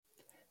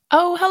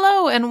Oh,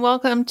 hello, and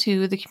welcome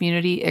to the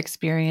Community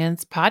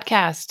Experience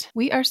Podcast.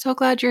 We are so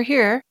glad you're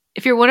here.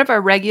 If you're one of our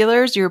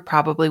regulars, you're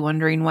probably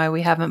wondering why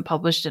we haven't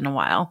published in a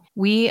while.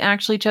 We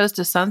actually chose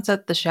to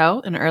sunset the show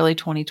in early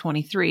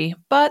 2023,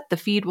 but the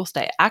feed will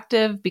stay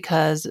active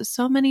because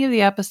so many of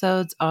the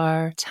episodes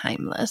are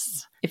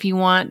timeless. If you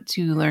want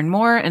to learn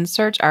more and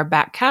search our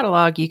back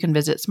catalog, you can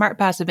visit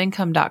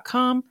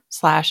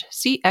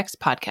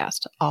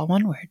smartpassiveincome.com/CXpodcast, all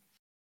one word.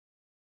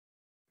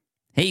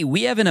 Hey,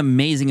 we have an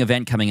amazing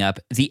event coming up,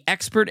 the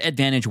Expert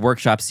Advantage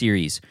Workshop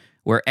Series,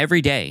 where every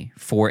day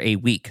for a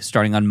week,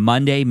 starting on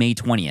Monday, May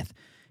 20th,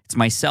 it's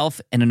myself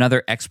and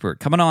another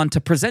expert coming on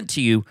to present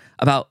to you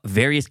about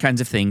various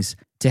kinds of things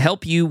to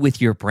help you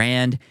with your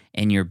brand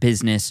and your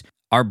business.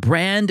 Our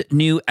brand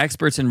new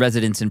experts in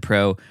residence and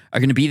pro are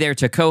going to be there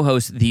to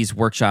co-host these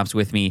workshops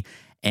with me,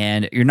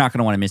 and you're not going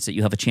to want to miss it.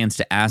 You'll have a chance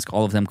to ask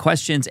all of them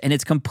questions, and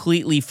it's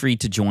completely free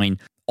to join.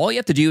 All you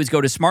have to do is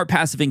go to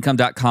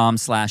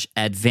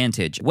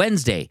smartpassiveincome.com/advantage.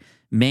 Wednesday,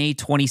 May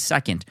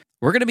 22nd.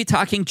 We're going to be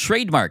talking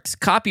trademarks,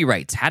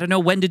 copyrights, how to know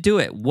when to do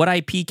it, what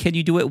IP can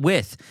you do it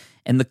with,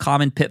 and the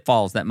common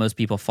pitfalls that most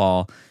people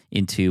fall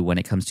into when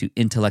it comes to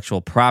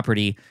intellectual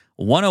property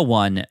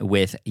 101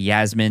 with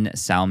Yasmin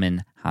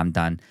Salman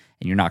Hamdan. And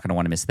you're not going to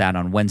want to miss that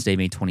on Wednesday,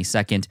 May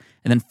 22nd.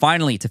 And then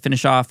finally, to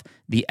finish off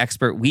the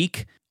expert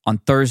week, on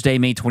Thursday,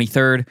 May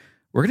 23rd,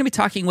 we're going to be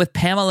talking with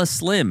Pamela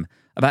Slim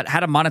about how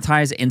to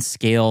monetize and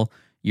scale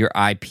your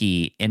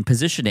IP and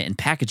position it and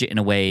package it in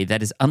a way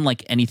that is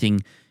unlike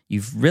anything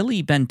you've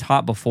really been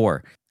taught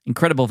before.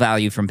 Incredible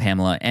value from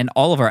Pamela and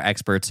all of our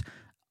experts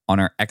on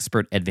our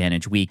Expert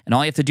Advantage Week. And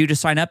all you have to do to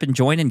sign up and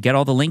join and get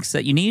all the links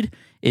that you need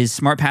is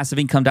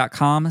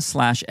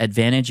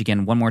smartpassiveincome.com/advantage.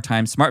 Again, one more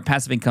time,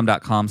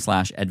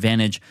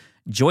 smartpassiveincome.com/advantage.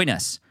 Join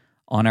us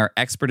on our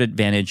Expert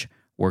Advantage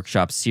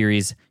Workshop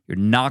Series. You're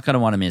not going to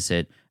want to miss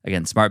it.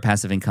 Again,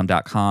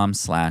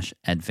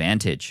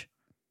 smartpassiveincome.com/advantage.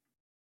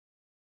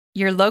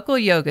 Your local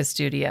yoga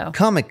studio,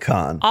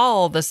 Comic-Con,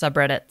 all the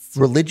subreddits,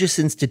 religious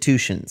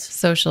institutions,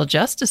 social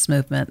justice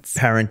movements,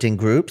 parenting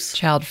groups,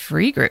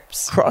 child-free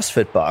groups,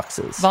 CrossFit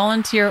boxes,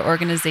 volunteer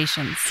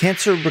organizations,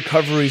 cancer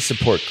recovery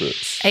support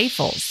groups,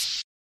 AFLs.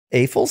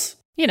 AFLs?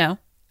 You know,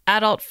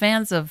 adult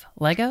fans of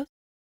Legos.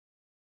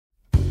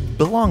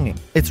 Belonging.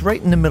 It's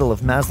right in the middle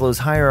of Maslow's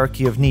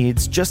hierarchy of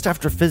needs, just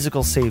after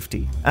physical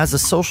safety. As a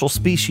social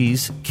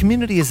species,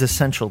 community is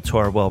essential to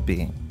our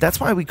well-being. That's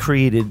why we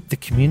created the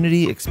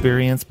Community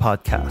Experience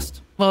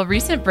Podcast. Well,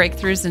 recent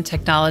breakthroughs in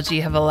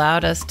technology have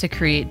allowed us to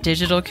create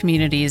digital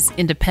communities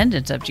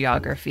independent of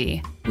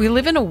geography. We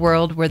live in a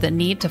world where the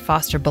need to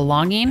foster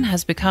belonging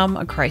has become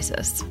a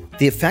crisis.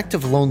 The effect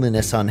of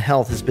loneliness on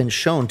health has been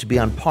shown to be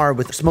on par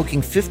with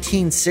smoking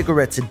 15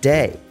 cigarettes a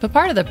day. But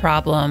part of the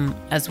problem,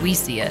 as we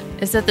see it,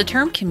 is that the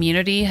term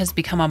community has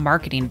become a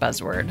marketing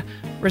buzzword,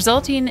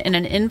 resulting in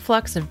an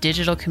influx of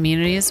digital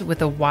communities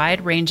with a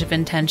wide range of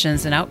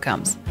intentions and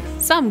outcomes.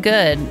 Some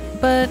good,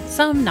 but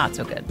some not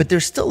so good. But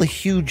there's still a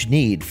huge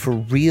need for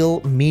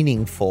real,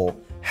 meaningful,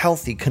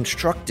 healthy,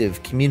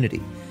 constructive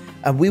community.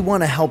 And we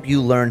want to help you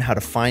learn how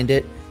to find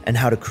it and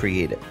how to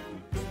create it.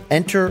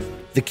 Enter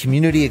the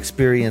Community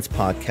Experience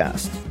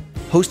Podcast.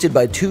 Hosted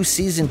by two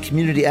seasoned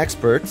community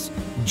experts,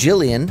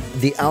 Jillian,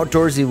 the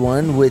outdoorsy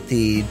one with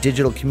the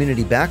digital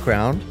community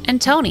background,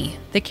 and Tony,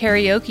 the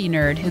karaoke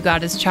nerd who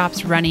got his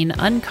chops running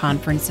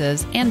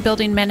unconferences and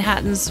building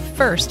Manhattan's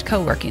first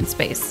co-working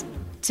space.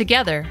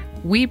 Together,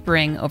 we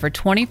bring over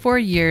 24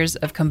 years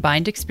of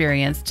combined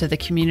experience to the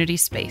community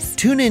space.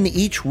 Tune in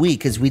each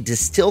week as we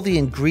distill the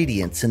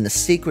ingredients in the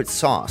secret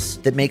sauce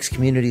that makes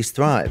communities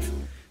thrive,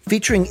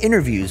 featuring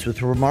interviews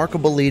with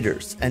remarkable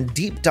leaders and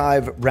deep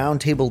dive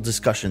roundtable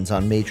discussions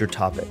on major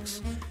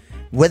topics.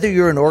 Whether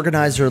you're an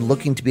organizer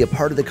looking to be a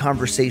part of the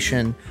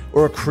conversation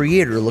or a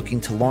creator looking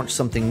to launch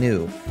something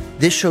new,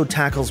 this show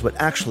tackles what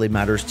actually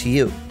matters to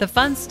you. The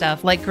fun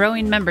stuff like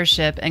growing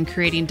membership and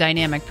creating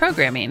dynamic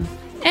programming.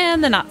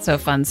 And the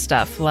not-so-fun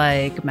stuff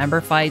like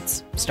member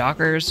fights,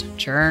 stalkers,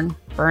 churn,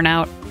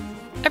 burnout,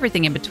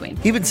 everything in between.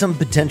 Even some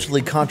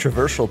potentially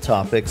controversial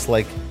topics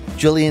like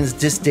Jillian's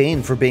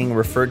disdain for being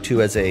referred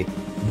to as a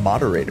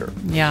moderator.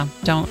 Yeah,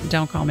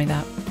 don't call me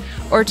that.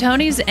 Or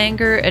Tony's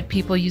anger at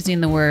people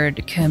using the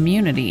word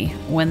community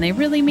when they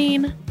really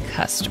mean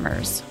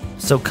customers.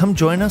 So come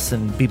join us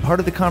and be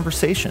part of the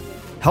conversation.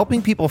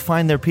 Helping people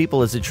find their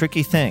people is a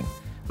tricky thing,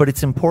 but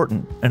it's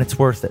important and it's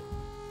worth it.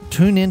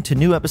 Tune in to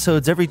new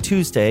episodes every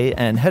Tuesday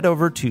and head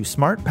over to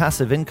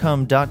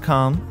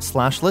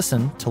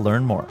smartpassiveincome.com/listen to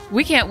learn more.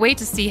 We can't wait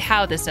to see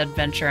how this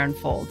adventure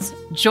unfolds.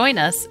 Join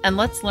us and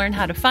let's learn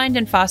how to find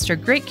and foster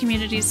great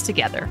communities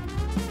together.